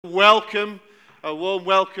Welcome, a warm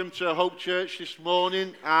welcome to Hope Church this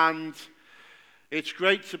morning, and it's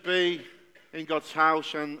great to be in God's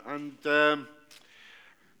house, and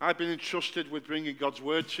I've been entrusted with bringing God's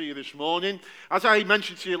word to you this morning. As I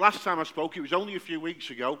mentioned to you last time I spoke, it was only a few weeks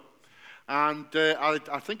ago, and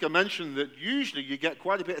I think I mentioned that usually you get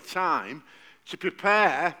quite a bit of time to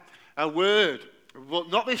prepare a word, but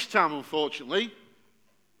not this time, unfortunately.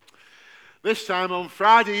 This time on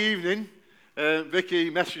Friday evening,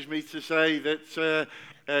 Vicky messaged me to say that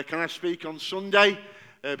can I speak on Sunday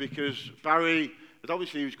because Barry,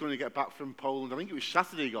 obviously he was going to get back from Poland. I think it was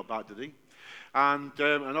Saturday he got back, did he? And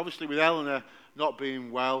obviously with Eleanor not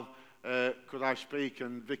being well, could I speak?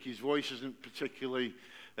 And Vicky's voice isn't particularly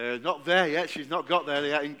not there yet. She's not got there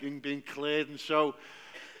yet in being cleared, and so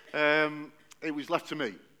it was left to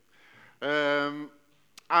me.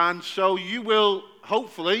 And so you will,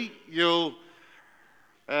 hopefully, you'll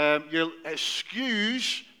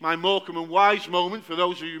excuse my Morecambe and Wise moment. For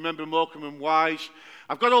those of you who remember Morecambe and Wise,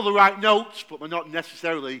 I've got all the right notes, but they're not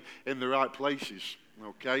necessarily in the right places,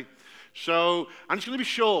 okay? So, and it's going to be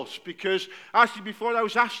short, because actually before I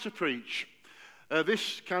was asked to preach,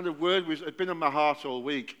 this kind of word had been on my heart all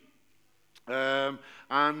week. I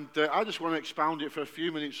just want to expound it for a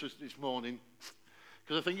few minutes this morning,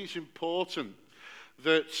 because I think it's important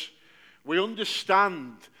that we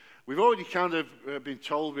understand. We've already kind of been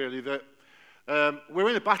told, really, that we're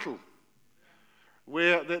in a battle.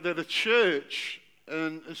 We're the church,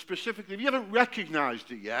 and specifically, if you haven't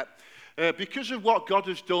recognized it yet, because of what God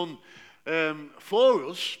has done for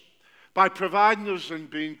us, by providing us and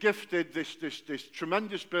being gifted this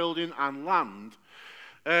tremendous building and land,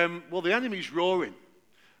 well, the enemy's roaring,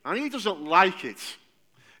 and he doesn't like it.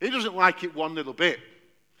 He doesn't like it one little bit.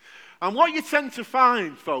 And what you tend to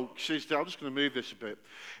find, folks, is that, I'm just going to move this a bit.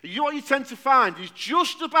 What you tend to find is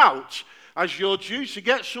just about as you're due to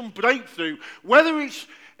get some breakthrough, whether it's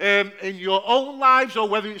in your own lives or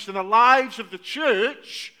whether it's in the lives of the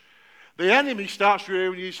church, the enemy starts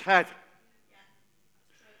rearing his head.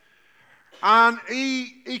 And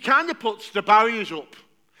he kind of puts the barriers up.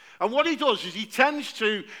 And what he does is he tends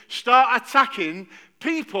to start attacking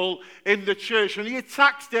people in the church, and he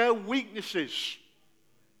attacks their weaknesses.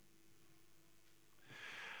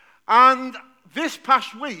 And this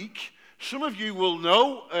past week, some of you will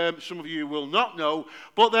know, some of you will not know,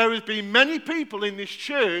 but there has been many people in this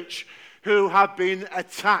church who have been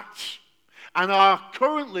attacked and are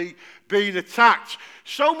currently being attacked.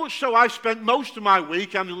 So much so I spent most of my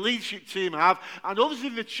week, and the leadership team have, and others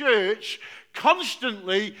in the church,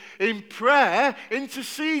 constantly in prayer,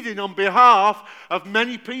 interceding on behalf of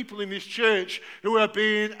many people in this church who are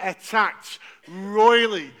being attacked,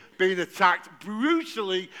 royally being attacked,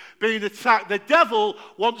 brutally being attacked. The devil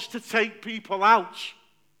wants to take people out.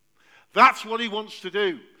 That's what he wants to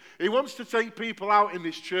do. He wants to take people out in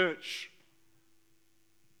this church.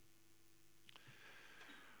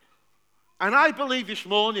 And I believe this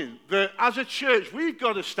morning that as a church, we've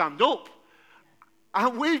got to stand up.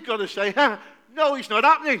 And we've got to say, no, it's not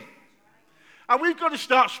happening. And we've got to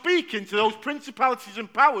start speaking to those principalities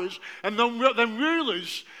and powers and them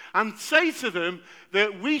rulers and say to them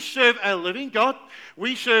that we serve a living God.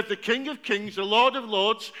 We serve the King of Kings, the Lord of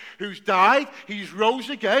Lords, who's died, he's rose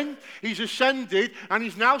again, he's ascended, and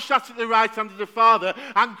he's now sat at the right hand of the Father.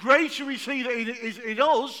 And greater is he that is in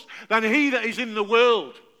us than he that is in the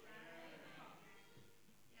world.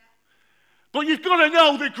 But you've got to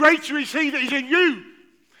know that greater is he that is in you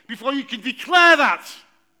before you can declare that.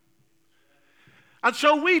 And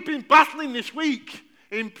so we've been battling this week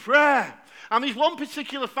in prayer. And there's one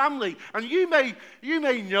particular family, and you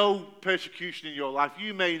may know persecution in your life,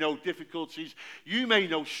 you may know difficulties, you may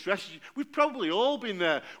know stresses. We've probably all been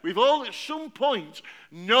there. We've all at some point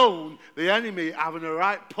known the enemy having a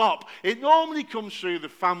right pop. It normally comes through the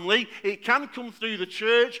family, it can come through the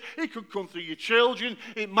church, it could come through your children,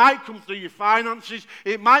 it might come through your finances,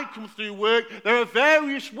 it might come through work. There are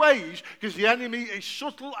various ways, because the enemy is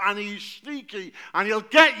subtle and he's sneaky, and he'll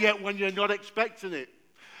get you when you're not expecting it.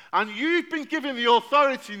 And you've been given the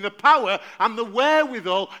authority and the power and the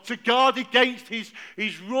wherewithal to guard against his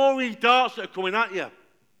roaring darts that are coming at you.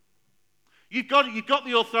 You've got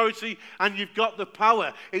the authority and you've got the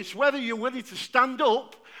power. It's whether you're willing to stand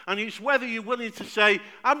up, and it's whether you're willing to say,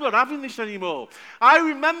 I'm not having this anymore. I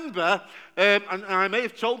remember, and I may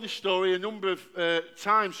have told this story a number of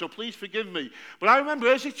times, so please forgive me, but I remember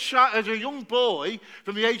as a young boy,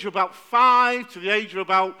 from the age of about 5 to the age of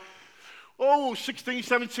about 16,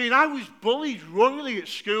 17, I was bullied royally at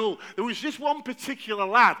school. There was this one particular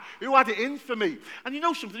lad who had it in for me. And you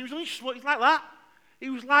know something, he was only like that. He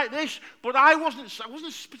was like this, but I wasn't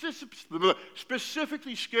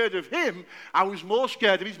specifically scared of him. I was more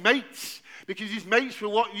scared of his mates, because his mates were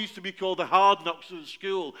what used to be called the hard knocks of the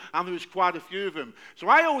school, and there was quite a few of them. So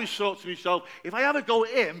I always thought to myself, if I ever go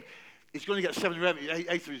at him, he's going to get 7 or 8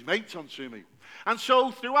 of his mates onto me. And so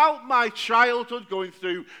throughout my childhood, going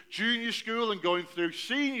through junior school and going through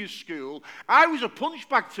senior school, I was a punch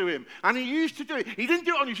bag to him. And he used to do it. He didn't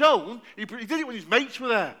do it on his own. He did it when his mates were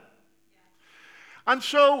there. And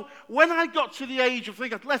so when I got to the age of, I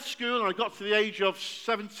think I'd left school and I got to the age of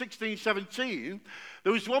 16, 17,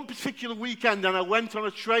 there was one particular weekend and I went on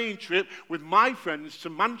a train trip with my friends to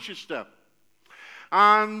Manchester.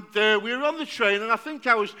 And we were on the train, and I think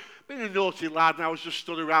I was being a naughty lad, and I was just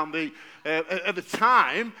stood around at the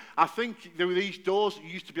time, I think there were these doors that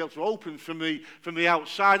you used to be able to open from the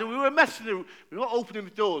outside, and we were not opening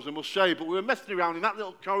the doors, I must say, but we were messing around in that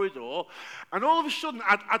little corridor, and all of a sudden,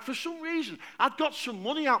 I'd for some reason, I'd got some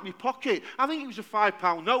money out of my pocket. I think it was a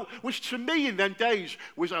 £5 note, which to me in them days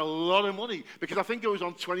was a lot of money, because I think it was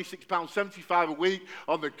on £26.75 a week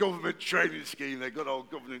on the government training scheme, the good old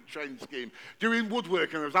government training scheme, doing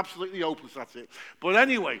woodwork, and I was absolutely hopeless at it. But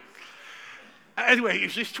anyway, it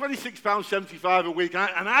was this £26.75 a week, and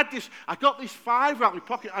I got this fiver out of my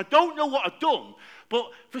pocket. I don't know what I'd done, but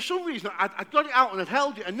for some reason, I'd got it out and I'd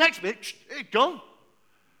held it, and next minute, it'd gone.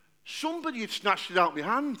 Somebody had snatched it out of my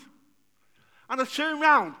hand. And I turned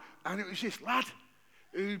round, and it was this lad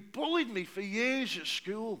who bullied me for years at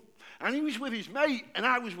school. And he was with his mate, and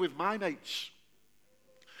I was with my mates.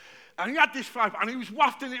 And he had this fiver, and he was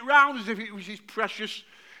wafting it round as if it was his precious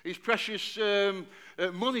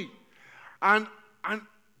money. And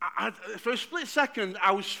for a split second,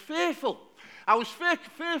 I was fearful. I was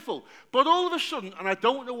fearful. But all of a sudden, and I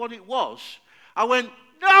don't know what it was, I went,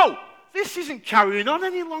 no, this isn't carrying on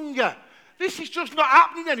any longer. This is just not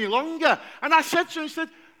happening any longer. And I said to him,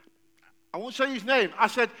 I won't say his name, I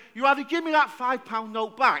said, you either give me that £5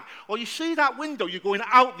 note back, or you see that window, you're going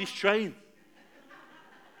out this train.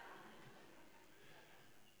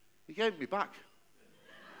 He gave it me back.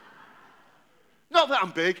 Not that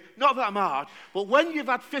I'm big, not that I'm hard, but when you've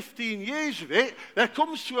had 15 years of it, there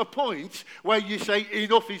comes to a point where you say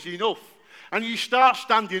enough is enough, and you start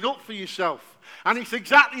standing up for yourself. And it's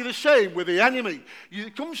exactly the same with the enemy.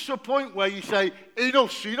 It comes to a point where you say,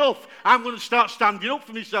 enough's enough. I'm going to start standing up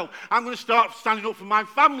for myself. I'm going to start standing up for my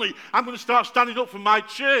family. I'm going to start standing up for my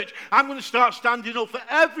church. I'm going to start standing up for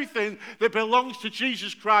everything that belongs to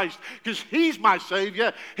Jesus Christ. Because he's my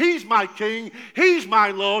Savior. He's my King. He's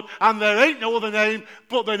my Lord. And there ain't no other name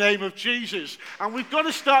but the name of Jesus. And we've got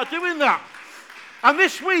to start doing that. And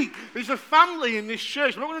this week, there's a family in this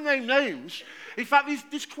church. I'm not going to name names. In fact,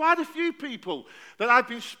 there's quite a few people that I've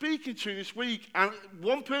been speaking to this week, and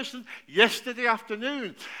one person yesterday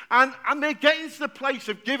afternoon. And they're getting to the place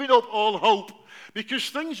of giving up all hope because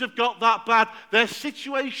things have got that bad. Their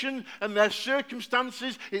situation and their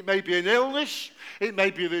circumstances, it may be an illness, it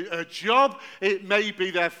may be a job, it may be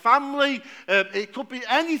their family, it could be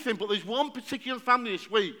anything, but there's one particular family this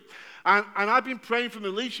week. And I've been praying for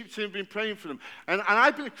them, the leadership team have been praying for them. And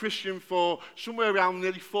I've been a Christian for somewhere around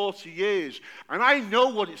nearly 40 years. And I know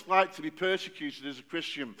what it's like to be persecuted as a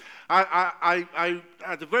Christian. I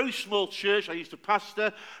had a very small church I used to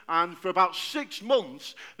pastor. And for about 6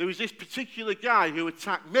 months, there was this particular guy who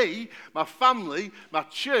attacked me, my family, my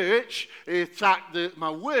church. He attacked my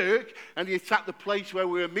work. And he attacked the place where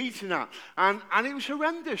we were meeting at. And it was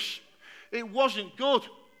horrendous. It wasn't good.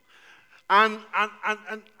 And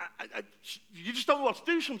you just don't know what to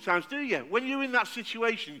do sometimes, do you? When you're in that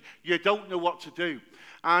situation, you don't know what to do.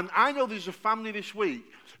 And I know there's a family this week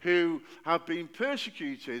who have been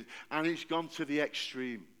persecuted, and it's gone to the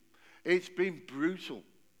extreme. It's been brutal.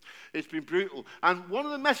 It's been brutal. And one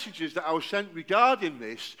of the messages that I was sent regarding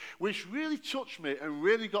this, which really touched me and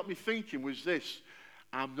really got me thinking, was this: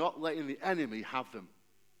 I'm not letting the enemy have them.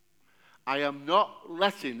 I am not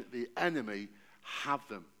letting the enemy have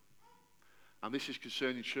them. And this is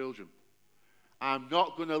concerning children. I'm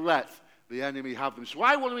not going to let the enemy have them. So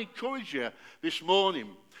I want to encourage you this morning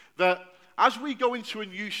that as we go into a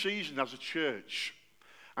new season as a church,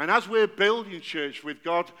 and as we're building church with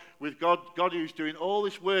God who's doing all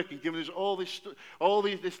this work and giving us all this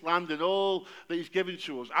land and all that he's given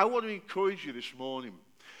to us, I want to encourage you this morning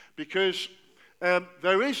because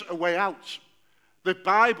there is a way out. The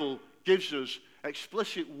Bible gives us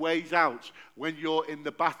explicit ways out when you're in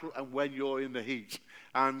the battle and when you're in the heat.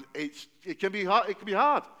 And it can be hard. It can be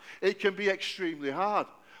hard. It can be extremely hard.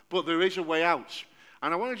 But there is a way out.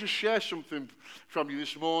 And I want to just share something from you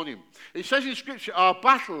this morning. It says in Scripture, our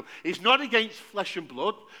battle is not against flesh and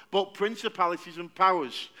blood, but principalities and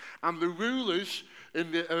powers, and the rulers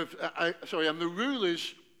and the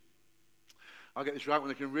rulers. I'll get this right when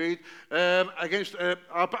I can read.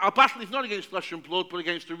 Our battle is not against flesh and blood, but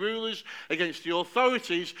against the rulers, against the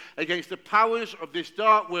authorities, against the powers of this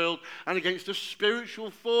dark world, and against the spiritual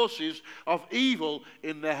forces of evil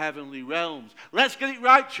in the heavenly realms. Let's get it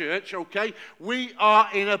right, church, okay? We are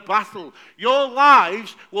in a battle. Your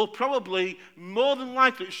lives will probably, more than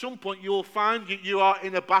likely, at some point, you will find you are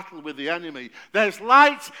in a battle with the enemy. There's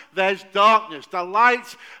light, there's darkness. The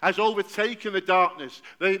light has overtaken the darkness.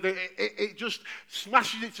 It just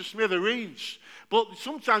smashes it to smithereens. But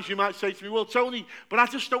sometimes you might say to me, well, Tony, but I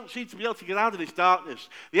just don't seem to be able to get out of this darkness.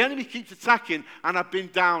 The enemy keeps attacking, and I've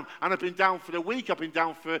been down. And I've been down for a week, I've been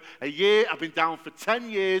down for a year, I've been down for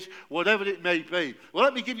 10 years, whatever it may be. Well,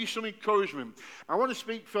 let me give you some encouragement. I want to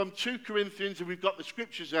speak from 2 Corinthians, and we've got the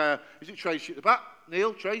scriptures there. Is it Tracy at the back?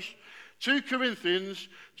 Neil, Trace? 2 Corinthians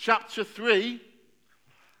chapter 3,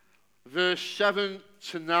 verse 7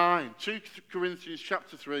 to 9. 2 Corinthians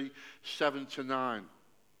chapter 3, 7 to 9.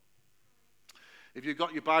 If you've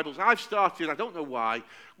got your Bibles, I've started, I don't know why,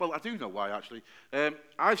 well, I do know why actually.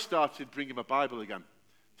 I started bringing my Bible again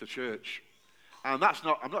to church. And that's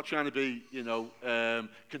not, I'm not trying to be,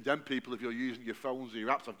 condemn people if you're using your phones or your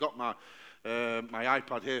apps. I've got my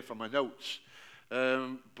iPad here for my notes.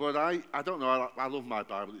 But I don't know, I love my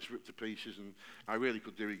Bible. It's ripped to pieces, and I really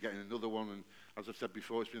could do with getting another one. And as I've said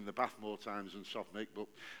before, it's been in the bath more times than soft make. But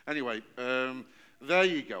anyway, there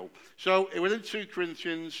you go. So we're in 2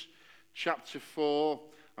 Corinthians chapter 4,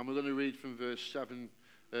 and we're going to read from verse 7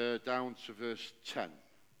 down to verse 10.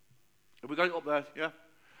 Have we got it up there? Yeah?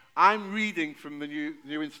 I'm reading from the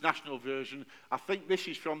New International Version. I think this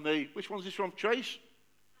is from the... Which one's this from, Trace?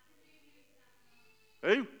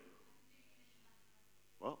 Who?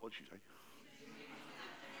 What did she say?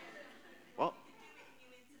 What?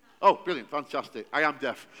 Oh, brilliant, fantastic. I am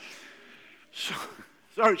deaf.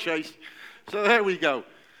 Sorry, Chase. So there we go.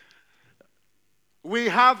 We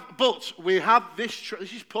have this,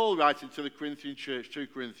 this is Paul writing to the Corinthian church, 2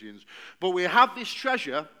 Corinthians, but we have this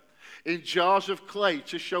treasure in jars of clay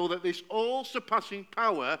to show that this all-surpassing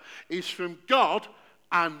power is from God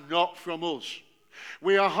and not from us.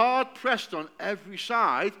 We are hard pressed on every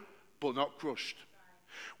side, but not crushed.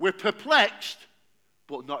 We're perplexed,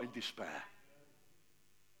 but not in despair.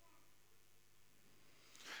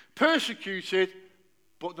 Persecuted,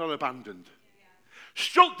 but not abandoned.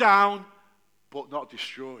 Struck down, but not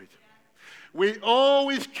destroyed. We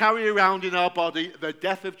always carry around in our body the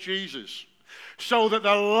death of Jesus, so that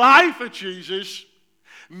the life of Jesus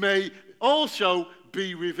may also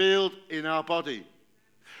be revealed in our body.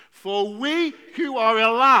 For we who are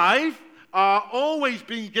alive are always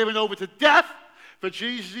being given over to death for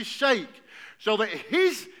Jesus' sake, so that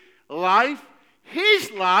his life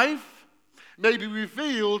may be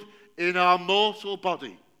revealed in our mortal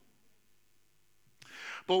body.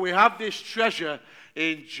 But we have this treasure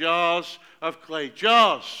in jars of clay.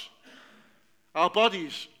 Jars. Our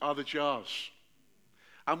bodies are the jars.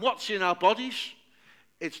 And what's in our bodies?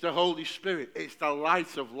 It's the Holy Spirit. It's the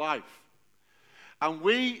light of life. And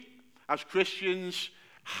we, as Christians,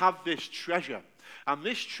 have this treasure. And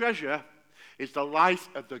this treasure is the light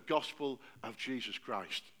of the gospel of Jesus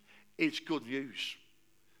Christ. It's good news.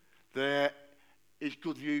 There is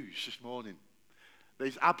good news this morning.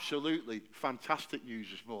 There's absolutely fantastic news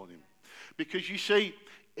this morning. Because you see,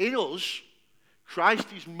 in us, Christ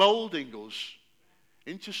is molding us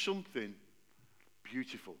into something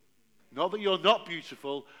beautiful. Not that you're not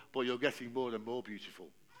beautiful, but you're getting more and more beautiful.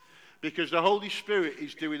 Because the Holy Spirit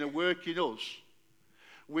is doing a work in us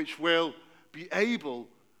which will be able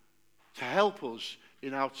to help us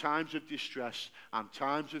in our times of distress and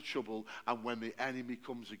times of trouble and when the enemy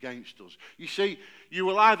comes against us. You see, you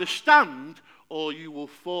will either stand or you will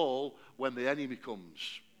fall when the enemy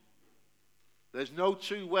comes. There's no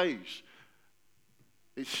two ways.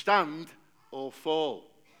 It's stand or fall.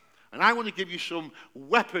 And I want to give you some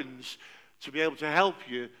weapons to be able to help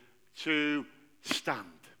you to stand.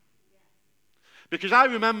 Because I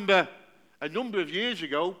remember a number of years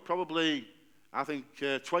ago, probably I think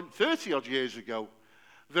 30 odd years ago,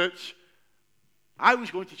 that I was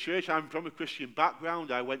going to church. I'm from a Christian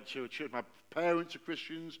background. I went to a church. My parents are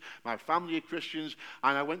Christians. My family are Christians.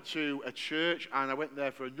 And I went to a church, and I went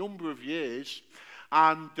there for a number of years.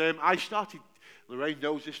 And I started, Lorraine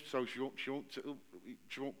knows this, so she won't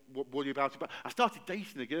worry about it. But I started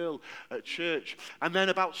dating a girl at church. And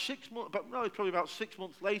then probably about 6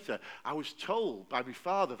 months later, I was told by my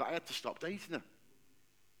father that I had to stop dating her.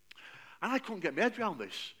 And I couldn't get my head around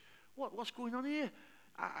this. What's going on here?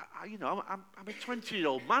 I'm a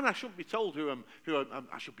 20-year-old man. I shouldn't be told who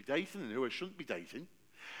I should be dating and who I shouldn't be dating.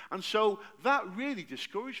 And so that really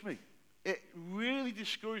discouraged me. It really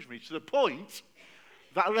discouraged me to the point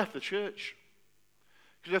that I left the church.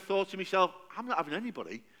 Because I thought to myself, I'm not having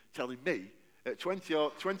anybody telling me at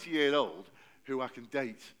 20-year-old who I can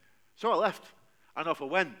date. So I left, and off I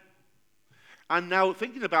went. And now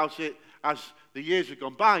thinking about it as the years have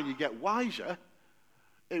gone by and you get wiser,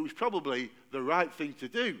 it was probably the right thing to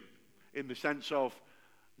do in the sense of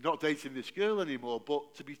not dating this girl anymore,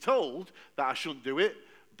 but to be told that I shouldn't do it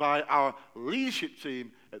by our leadership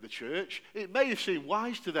team at the church, it may have seemed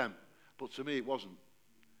wise to them, but to me it wasn't.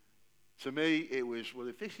 To me it was, well,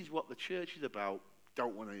 if this is what the church is about,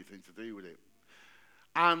 don't want anything to do with it.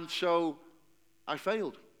 And so I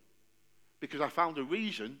failed because I found a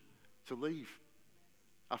reason to leave.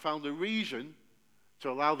 I found a reason to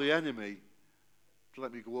allow the enemy to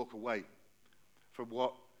let me walk away from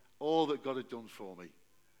what all that God had done for me.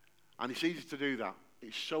 And it's easy to do that.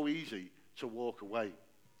 It's so easy to walk away.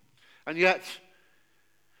 And yet,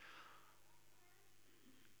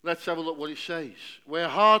 let's have a look what it says. We're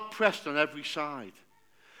hard pressed on every side.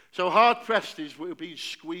 So hard pressed is we're being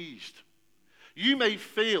squeezed. You may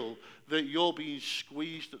feel that you're being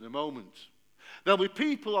squeezed at the moment. There'll be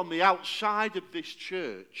people on the outside of this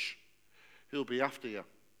church who'll be after you.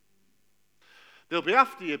 They'll be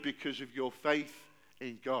after you because of your faith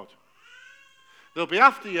in God. They'll be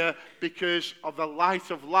after you because of the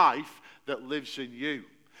light of life that lives in you.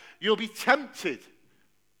 You'll be tempted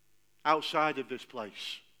outside of this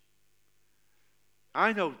place.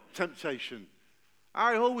 I know temptation.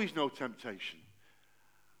 I always know temptation.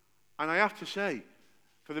 And I have to say,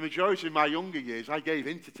 for the majority of my younger years, I gave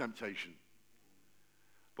in to temptation.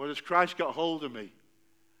 But as Christ got hold of me,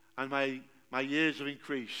 and my years have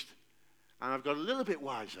increased, and I've got a little bit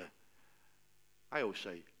wiser, I always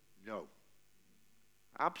say, no.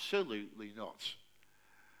 Absolutely not.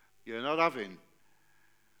 You're not having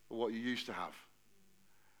what you used to have.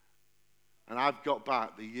 And I've got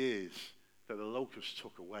back the years that the locusts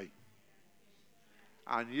took away.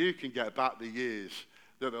 And you can get back the years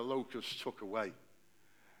that the locusts took away.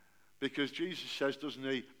 Because Jesus says, doesn't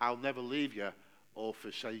he, I'll never leave you or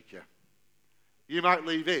forsake you. You might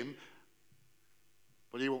leave him,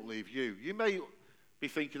 but he won't leave you. You may be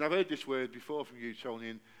thinking, I've heard this word before from you, Tony,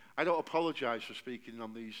 and I don't apologize for speaking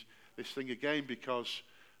on this thing again, because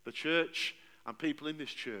the church and people in this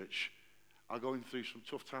church are going through some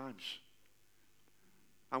tough times.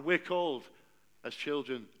 And we're called as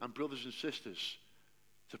children and brothers and sisters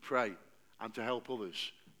to pray and to help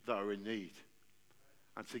others that are in need.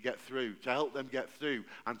 And to get through, to help them get through,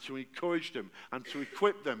 and to encourage them, and to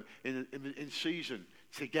equip them in season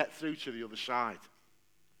to get through to the other side.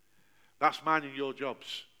 That's mine and your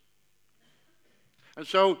jobs. And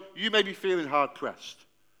so you may be feeling hard pressed,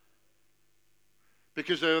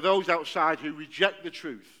 because there are those outside who reject the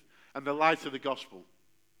truth and the light of the gospel,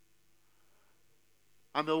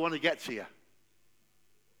 and they'll want to get to you.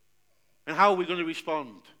 And how are we going to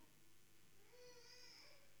respond?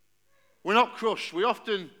 We're not crushed. We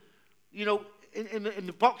often, in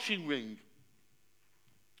the boxing ring,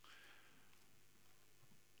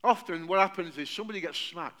 often what happens is somebody gets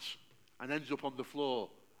smacked and ends up on the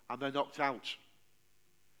floor and they're knocked out.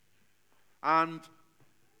 And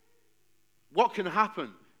what can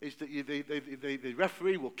happen is that the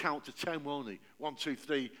referee will count to 10, won't he? 1, 2,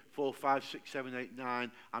 3, 4, 5, 6, 7, 8,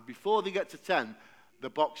 9. And before they get to 10,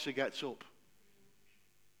 the boxer gets up.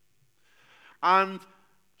 And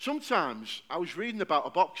sometimes I was reading about a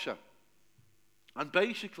boxer, and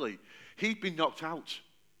basically he'd been knocked out.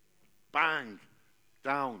 Bang,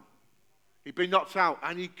 down. He'd been knocked out,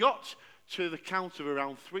 and he got to the count of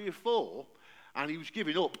around 3 or 4, and he was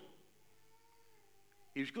giving up.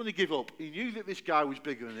 He was going to give up. He knew that this guy was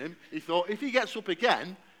bigger than him. He thought, if he gets up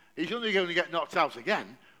again, he's only going to get knocked out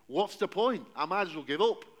again. What's the point? I might as well give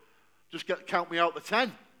up. Just count me out the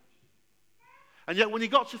 10. And yet when he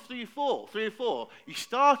got to 3 or 4, he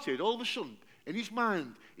started, all of a sudden, in his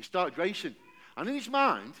mind, he started racing. And in his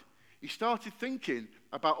mind, he started thinking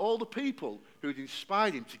about all the people who had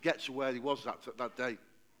inspired him to get to where he was that day.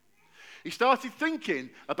 He started thinking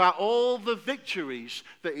about all the victories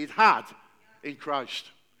that he'd had in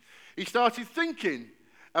Christ. He started thinking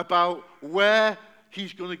about where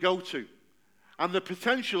he's going to go to and the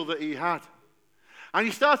potential that he had. And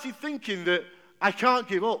he started thinking that I can't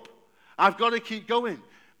give up. I've got to keep going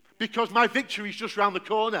because my victory is just round the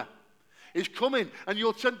corner. It's coming. And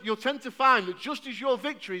you'll tend to find that just as your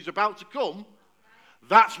victory is about to come,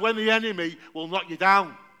 that's when the enemy will knock you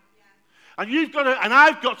down. And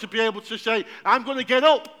I've got to be able to say, I'm going to get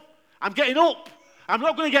up. I'm getting up. I'm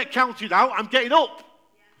not going to get counted out. I'm getting up.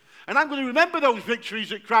 And I'm going to remember those victories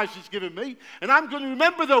that Christ has given me. And I'm going to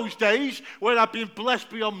remember those days where I've been blessed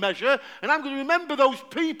beyond measure. And I'm going to remember those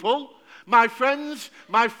people, my friends,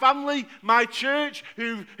 my family, my church,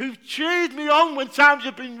 who've cheered me on when times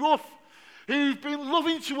have been rough, who've been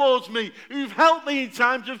loving towards me, who've helped me in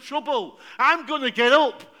times of trouble. I'm going to get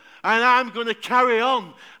up. And I'm going to carry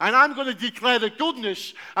on. And I'm going to declare the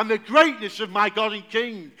goodness and the greatness of my God and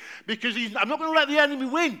King. Because I'm not going to let the enemy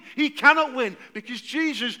win. He cannot win. Because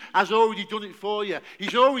Jesus has already done it for you.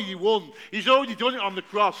 He's already won. He's already done it on the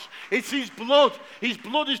cross. It's his blood. His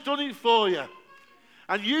blood has done it for you.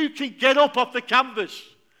 And you can get up off the canvas.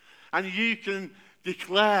 And you can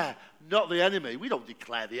declare, not the enemy. We don't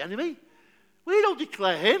declare the enemy. We don't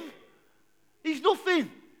declare him. He's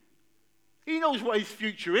nothing. He knows what his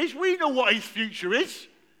future is. We know what his future is.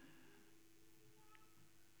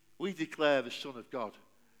 We declare the Son of God,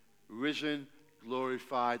 risen,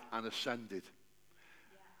 glorified, and ascended.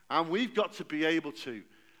 Yeah. And we've got to be able to,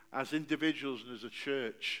 as individuals and as a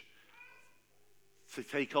church, to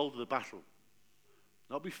take hold of the battle.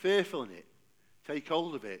 Not be fearful in it. Take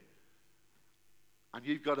hold of it. And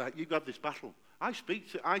you've got to have this battle. I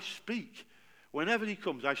speak. Whenever he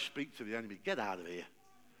comes, I speak to the enemy. Get out of here.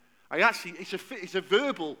 It's a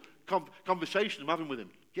verbal conversation I'm having with him.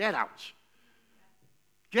 Get out.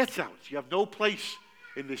 Get out. You have no place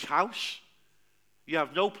in this house. You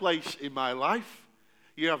have no place in my life.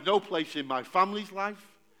 You have no place in my family's life.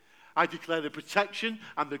 I declare the protection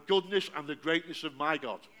and the goodness and the greatness of my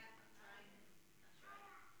God.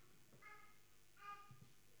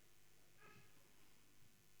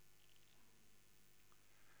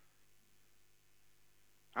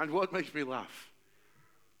 And what makes me laugh?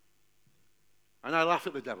 And I laugh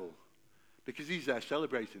at the devil because he's there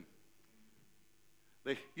celebrating.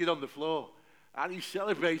 You're on the floor and he's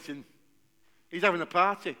celebrating. He's having a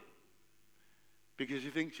party because he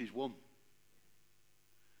thinks he's won.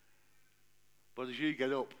 But as you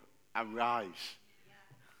get up and rise,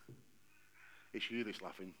 it's you that's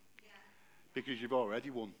laughing because you've already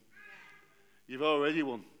won. You've already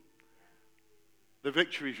won. The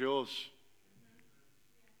victory is yours.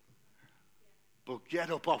 But get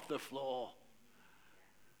up off the floor.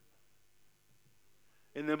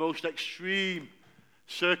 In the most extreme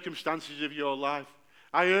circumstances of your life,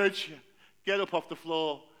 I urge you, get up off the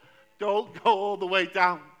floor. Don't go all the way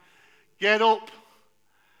down. Get up.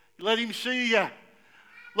 Let him see you.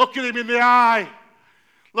 Look at him in the eye.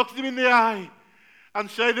 Look at him in the eye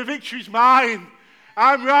and say, the victory's mine.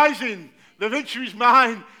 I'm rising. The victory's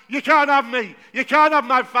mine. You can't have me. You can't have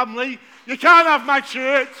my family. You can't have my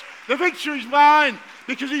church. The victory's mine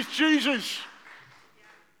because it's Jesus.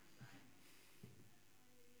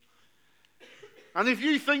 And if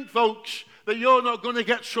you think, folks, that you're not going to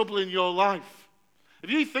get trouble in your life, if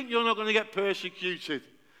you think you're not going to get persecuted,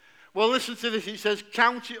 well, listen to this. It says,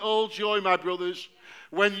 count it all joy, my brothers,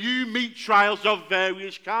 when you meet trials of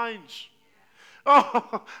various kinds.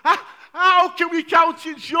 Oh, how can we count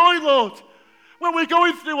it joy, Lord, when we're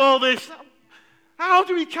going through all this? How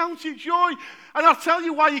do we count it joy? And I'll tell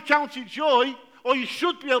you why you count it joy, or you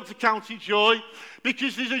should be able to count it joy,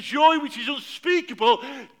 because there's a joy which is unspeakable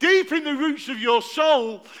deep in the roots of your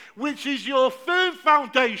soul, which is your firm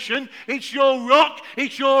foundation, it's your rock,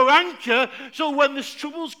 it's your anchor, so when the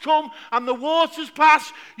troubles come and the waters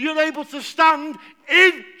pass, you're able to stand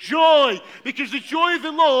in joy, because the joy of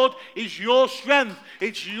the Lord is your strength.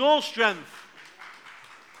 It's your strength.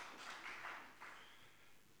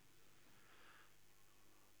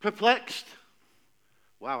 Perplexed.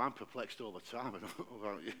 Wow, I'm perplexed all the time. I don't know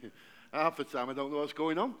about you. Half the time I don't know what's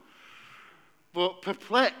going on. But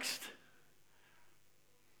perplexed,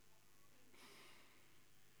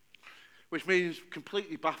 which means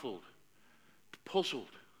completely baffled, puzzled.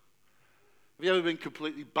 Have you ever been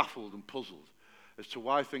completely baffled and puzzled as to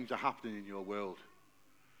why things are happening in your world?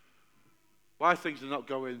 Why things are not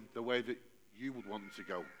going the way that you would want them to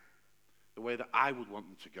go, the way that I would want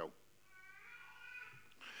them to go.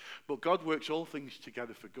 But God works all things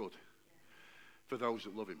together for good for those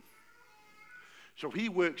that love him. So he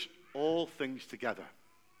works all things together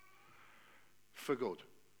for good.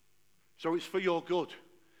 So it's for your good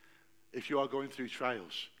if you are going through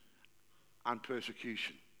trials and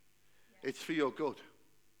persecution. It's for your good.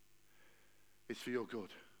 It's for your good.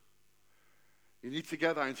 You need to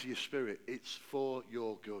get that into your spirit. It's for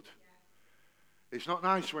your good. It's not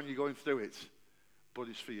nice when you're going through it, but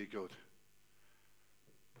it's for your good.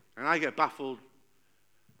 And I get baffled,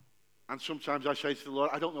 and sometimes I say to the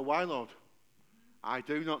Lord, I don't know why, Lord. I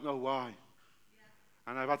do not know why.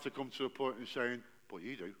 Yeah. And I've had to come to a point in saying, but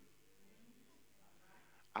you do.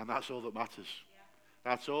 And that's all that matters. Yeah.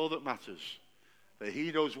 That's all that matters. that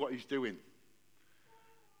he knows what he's doing.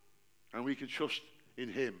 And we can trust in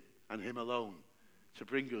him and him alone to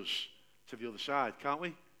bring us to the other side, can't we?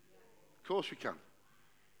 Of course we can.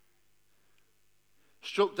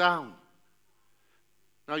 Struck down.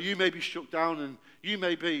 Now you may be struck down and you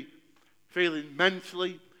may be feeling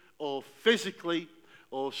mentally or physically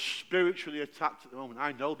or spiritually attacked at the moment.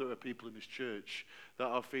 I know there are people in this church that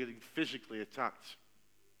are feeling physically attacked.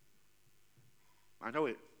 I know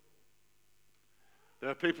it. There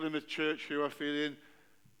are people in the church who are feeling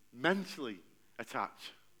mentally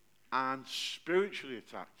attacked and spiritually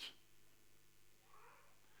attacked.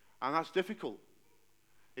 And that's difficult.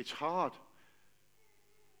 It's hard.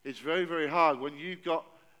 It's very, very hard when you've got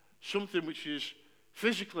something which is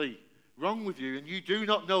physically wrong with you and you do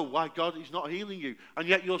not know why God is not healing you, and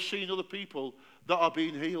yet you're seeing other people that are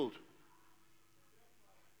being healed.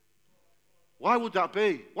 Why would that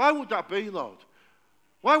be? Why would that be, Lord?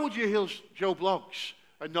 Why would you heal Joe Bloggs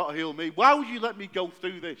and not heal me? Why would you let me go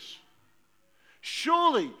through this?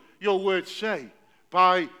 Surely your words say,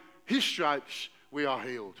 by his stripes we are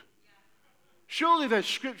healed. Surely there's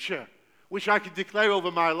scripture which I can declare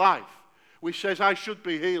over my life, which says I should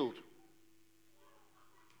be healed.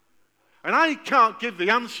 And I can't give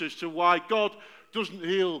the answers to why God doesn't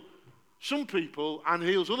heal some people and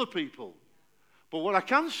heals other people. But what I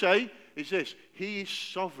can say is this: he is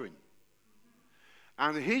sovereign.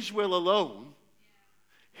 And his will alone,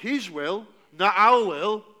 his will, not our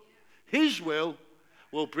will, his will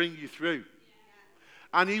bring you through.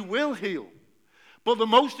 And he will heal. But the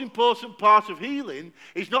most important part of healing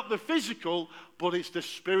is not the physical, but it's the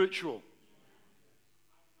spiritual.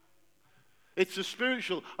 It's the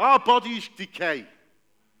spiritual. Our bodies decay.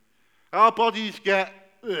 Our bodies get,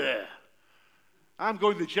 ugh. I'm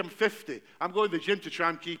going to the gym 50. I'm going to the gym to try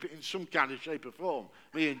and keep it in some kind of shape or form.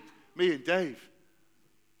 Me and Dave.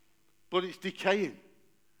 But it's decaying.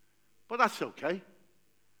 But that's okay.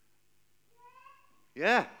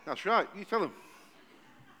 Yeah, that's right. You tell them.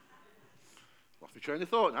 Lost my train of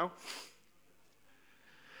thought now.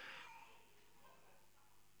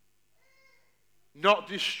 Not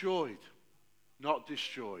destroyed. Not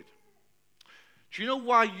destroyed. Do you know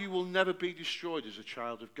why you will never be destroyed as a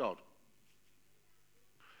child of God?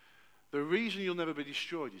 The reason you'll never be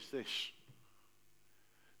destroyed is this.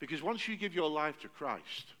 Because once you give your life to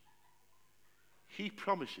Christ, he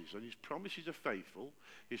promises, and his promises are faithful,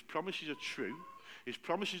 his promises are true, his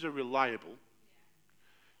promises are reliable.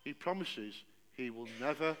 He promises he will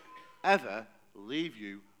never, ever leave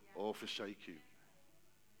you or forsake you.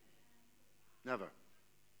 Never.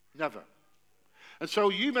 Never. And so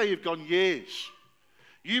you may have gone years,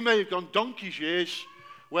 you may have gone donkey's years,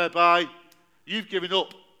 whereby you've given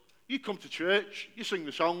up. You come to church, you sing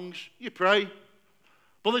the songs, you pray,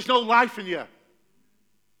 but there's no life in you.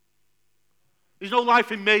 There's no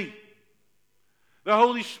life in me. The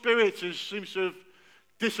Holy Spirit seems to have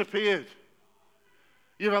disappeared.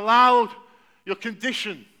 You've allowed your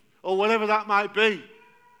condition, or whatever that might be,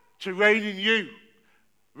 to reign in you,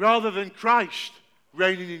 rather than Christ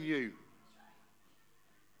reigning in you.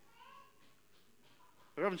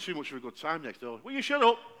 We're having too much of a good time next door. Will you shut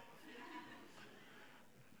up?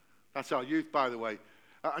 That's our youth, by the way.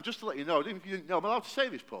 And just to let you know, if you didn't know, I'm allowed to say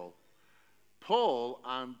this, Paul. Paul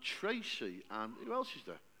and Tracy and who else is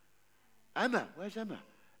there? Emma. Where's Emma?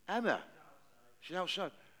 Emma. She's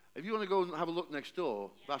outside. If you want to go and have a look next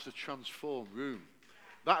door, that's a transformed room.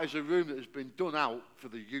 That is a room that has been done out for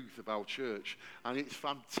the youth of our church. And it's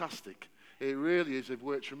fantastic. It really is. They've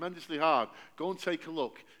worked tremendously hard. Go and take a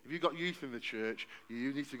look. If you've got youth in the church,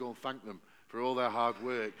 you need to go and thank them for all their hard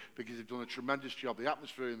work, because they've done a tremendous job. The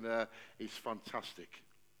atmosphere in there is fantastic.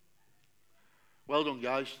 Well done,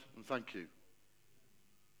 guys, and thank you.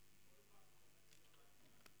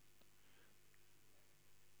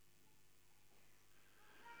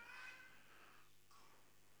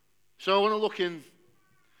 So I want to look in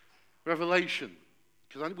Revelation,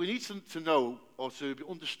 because we need to know, or to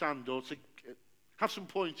understand, or to have some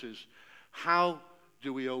pointers. How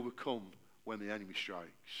do we overcome when the enemy strikes?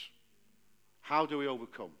 How do we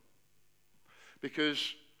overcome?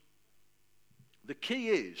 Because the key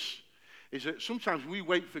is that sometimes we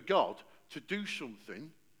wait for God to do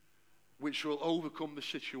something which will overcome the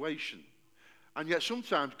situation. And yet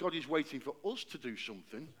sometimes God is waiting for us to do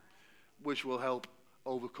something which will help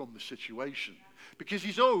overcome the situation. Because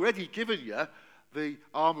he's already given you the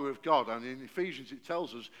armor of God. And in Ephesians it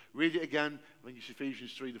tells us, read it again, I think it's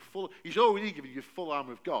Ephesians 3, he's already given you full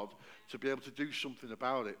armor of God to be able to do something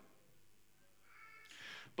about it.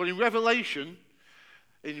 But in Revelation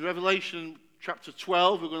chapter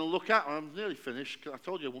 12, we're going to look at, I'm nearly finished, because I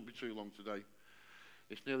told you I won't be too long today.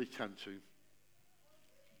 It's nearly 10 to.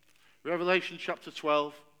 Revelation chapter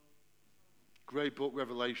 12. Great book,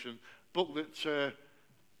 Revelation. Book that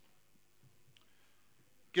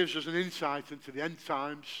gives us an insight into the end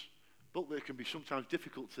times. Book that can be sometimes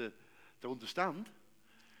difficult to understand.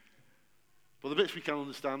 But the bits we can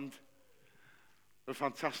understand are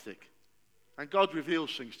fantastic. And God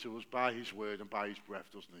reveals things to us by his word and by his breath,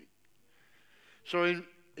 doesn't he? So in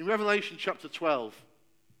Revelation chapter 12,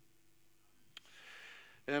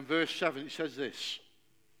 in verse 7, it says this.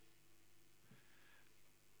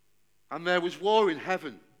 And there was war in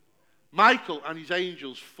heaven. Michael and his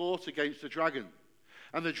angels fought against the dragon.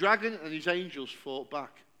 And the dragon and his angels fought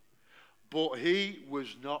back. But he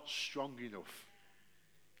was not strong enough.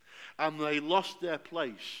 And they lost their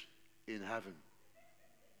place in heaven.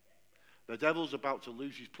 The devil's about to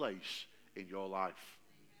lose his place in your life.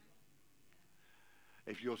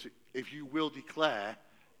 If you will declare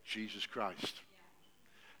Jesus Christ.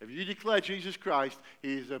 If you declare Jesus Christ,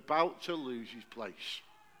 he is about to lose his place.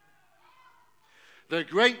 The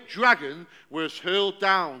great dragon was hurled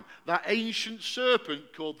down, that ancient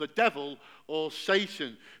serpent called the devil or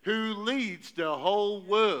Satan, who leads the whole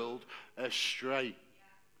world astray.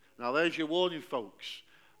 Now there's your warning, folks.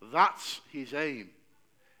 That's his aim.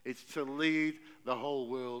 It's to lead the whole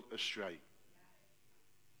world astray.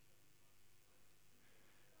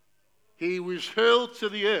 He was hurled to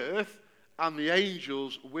the earth and the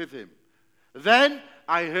angels with him. Then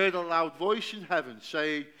I heard a loud voice in heaven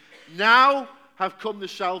saying, now have come the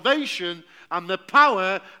salvation and the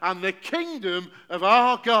power and the kingdom of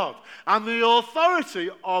our God and the authority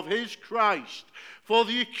of his Christ. For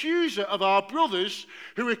the accuser of our brothers,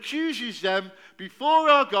 who accuses them before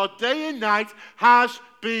our God day and night, has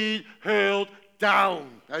been hurled down.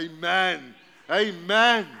 Amen.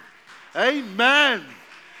 Amen. Amen.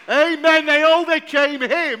 Amen. They overcame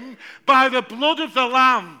him by the blood of the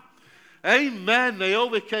Lamb. Amen. They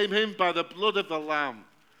overcame him by the blood of the Lamb.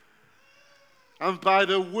 And by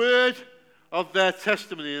the word of their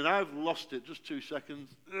testimony. And I've lost it. Just 2 seconds.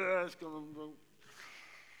 It's gone.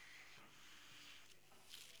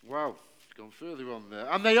 Wow. It's gone further on there.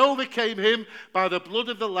 And they overcame him by the blood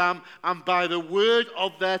of the Lamb and by the word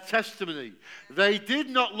of their testimony. They did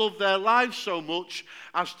not love their lives so much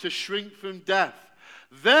as to shrink from death.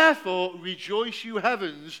 Therefore rejoice, you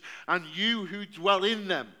heavens, and you who dwell in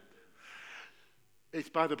them. It's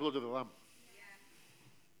by the blood of the Lamb.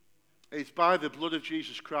 It's by the blood of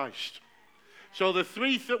Jesus Christ. So the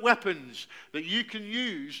three weapons that you can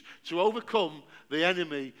use to overcome the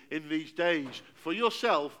enemy in these days for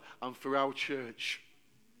yourself and for our church.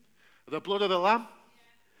 The blood of the Lamb.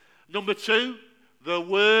 Number 2, the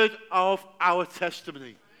word of our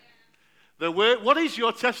testimony. The word. What is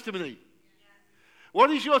your testimony?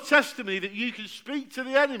 What is your testimony that you can speak to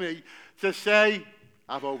the enemy to say,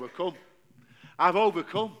 I've overcome. I've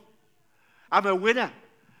overcome. I'm a winner.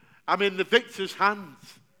 I'm in the victor's hands.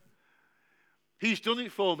 He's done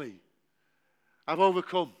it for me. I've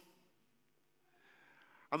overcome.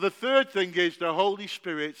 And the third thing is the Holy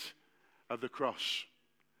Spirit of the cross.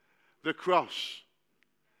 The cross.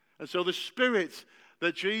 And so the Spirit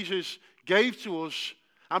that Jesus gave to us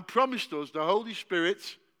and promised us, the Holy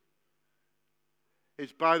Spirit,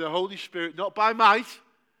 it's by the Holy Spirit, not by might,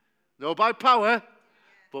 not by power,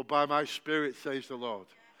 but by my Spirit, says the Lord.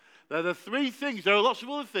 They're the three things. There are lots of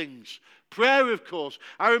other things. Prayer, of course.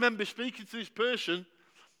 I remember speaking to this person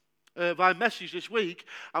by message this week,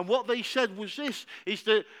 and what they said was this, is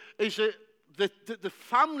that the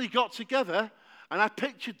family got together, and I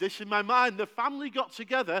pictured this in my mind. The family got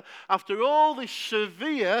together after all this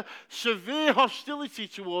severe hostility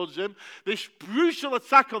towards them, this brutal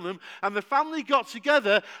attack on them, and the family got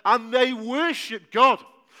together and they worshiped God,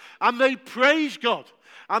 and they praised God,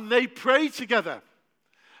 and they prayed together.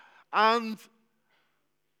 And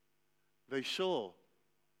they saw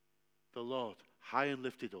the Lord high and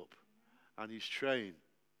lifted up, and his train,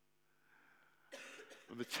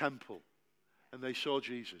 and the temple, and they saw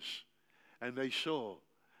Jesus, and they saw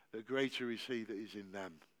that greater is he that is in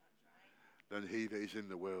them than he that is in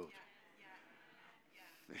the world.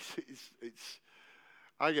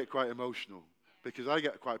 I get quite emotional because I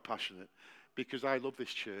get quite passionate because I love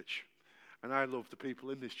this church, and I love the people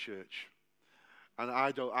in this church. And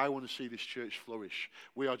I want to see this church flourish.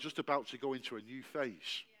 We are just about to go into a new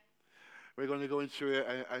phase. We're going to go into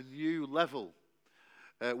a new level,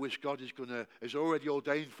 which God is already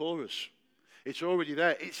ordained for us. It's already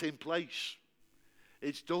there. It's in place.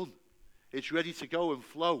 It's done. It's ready to go and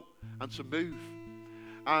flow and to move.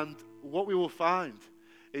 And what we will find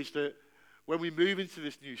is that when we move into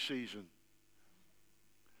this new season,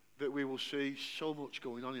 that we will see so much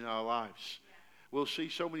going on in our lives. We'll see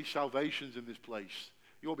so many salvations in this place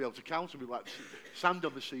You won't be able to count them. It'll be like sand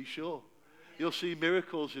on the seashore. You'll see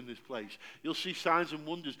miracles in this place. You'll see signs and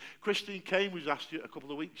wonders. Christine Kane was asked you a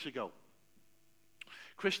couple of weeks ago.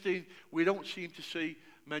 Christine, we don't seem to see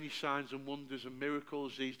many signs and wonders and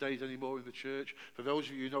miracles these days anymore in the church. For those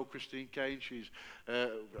of you who know Christine Kane, she's,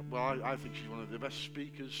 I think she's one of the best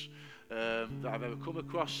speakers that I've ever come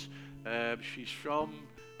across. She's from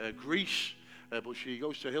Greece, but she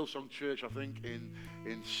goes to Hillsong Church, I think,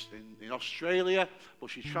 in Australia,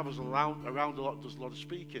 but she travels around a lot, does a lot of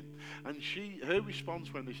speaking. And her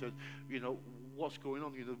response when they said, what's going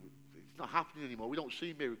on? It's not happening anymore. We don't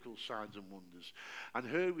see miracles, signs and wonders. And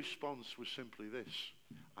her response was simply this: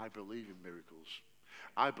 I believe in miracles.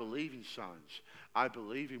 I believe in signs. I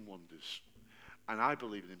believe in wonders. And I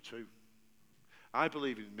believe in him too. I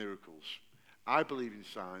believe in miracles. I believe in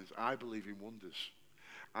signs. I believe in wonders.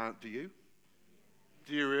 Do you?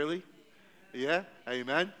 Do you really? Yeah?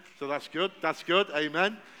 Amen. So that's good. That's good.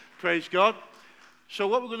 Amen. Praise God. So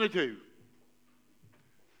what we're going to do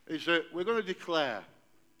is that we're going to declare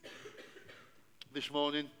this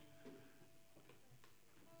morning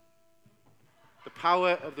the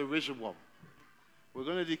power of the risen one. We're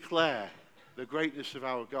going to declare the greatness of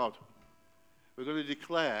our God. We're going to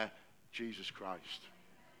declare Jesus Christ.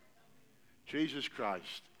 Jesus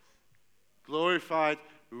Christ. Glorified,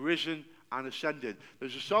 risen, and ascended.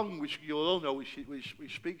 There's a song which you'll all know which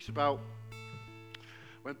speaks about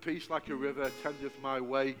when peace like a river tendeth my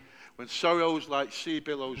way, when sorrows like sea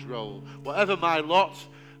billows roll. Whatever my lot,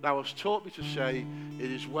 thou hast taught me to say, it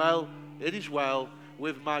is well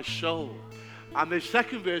with my soul. And the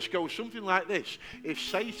second verse goes something like this: if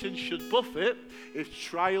Satan should buffet, if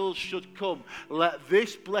trials should come, let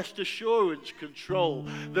this blessed assurance control,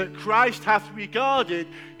 that Christ hath regarded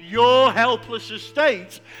your helpless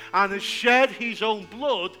estate and has shed his own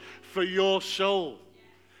blood for your soul.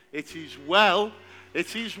 It is well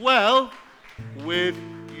with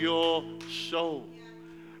your soul.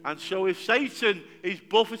 And so if Satan is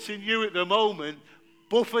buffeting you at the moment,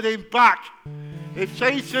 buffet him back. If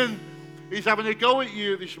Satan is having a go at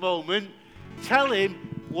you at this moment, tell him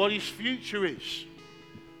what his future is.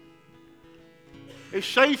 If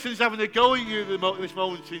Satan's having a go at you at this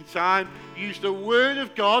moment in time, use the word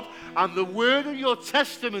of God and the word of your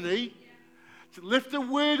testimony to lift the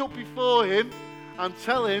word up before him and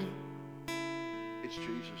tell him it's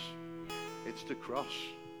Jesus. It's the cross.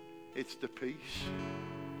 It's the peace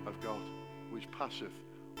of God which passeth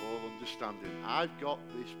all understanding. I've got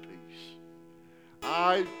this peace.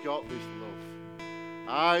 I've got this love.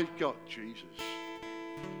 I've got Jesus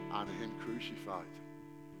and him crucified.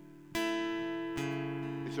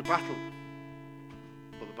 It's a battle,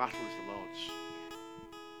 but the battle is the Lord's.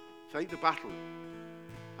 Take the battle.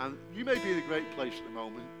 And you may be in a great place at the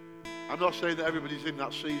moment. I'm not saying that everybody's in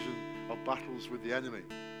that season of battles with the enemy,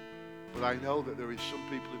 but I know that there is some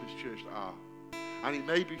people in this church that are. And it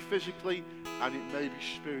may be physically and it may be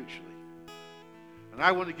spiritually. And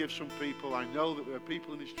I want to give some people, I know that there are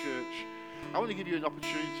people in this church, I want to give you an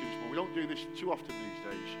opportunity this morning. We don't do this too often these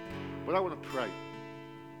days, but I want to pray.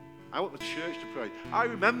 I want the church to pray. I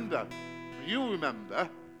remember, and you'll remember,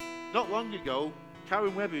 not long ago,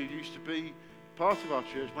 Karen Webber, who used to be part of our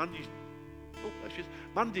church,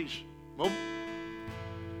 Mandy's mum,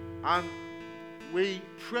 and we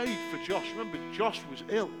prayed for Josh. Remember, Josh was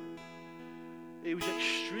ill. He was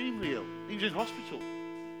extremely ill. He was in hospital.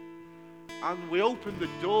 And we opened the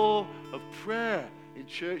door of prayer in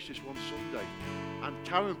church this one Sunday. And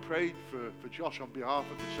Karen prayed for Josh on behalf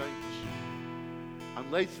of the saints.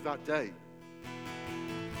 And later that day,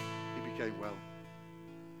 he became well.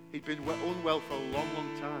 He'd been unwell for a long,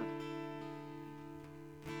 long time.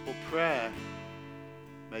 But prayer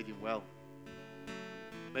made him well.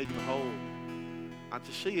 Made him whole. And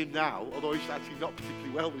to see him now, although he's actually not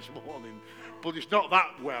particularly well this morning, but it's not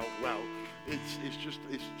that well. It's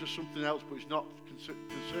just something else, but it's not concerned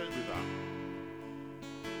with that.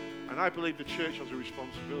 And I believe the church has a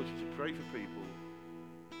responsibility to pray for people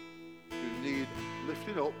who need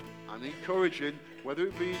lifting up and encouraging, whether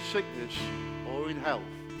it be in sickness or in health.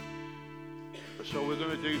 So we're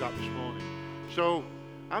going to do that this morning. So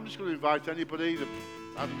I'm just going to invite anybody.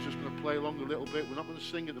 Adam's just going to play along a little bit. We're not going to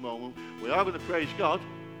sing at the moment. We are going to praise God.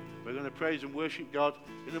 We're going to praise and worship God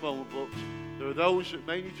in a moment. But there are those that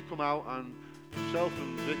may need to come out, and myself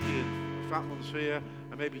and Vicky and the fat ones here,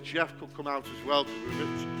 and maybe Jeff could come out as well because we're a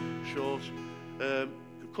bit short.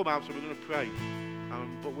 Come out, so we're going to pray.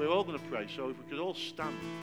 But we're all going to pray. So if we could all stand.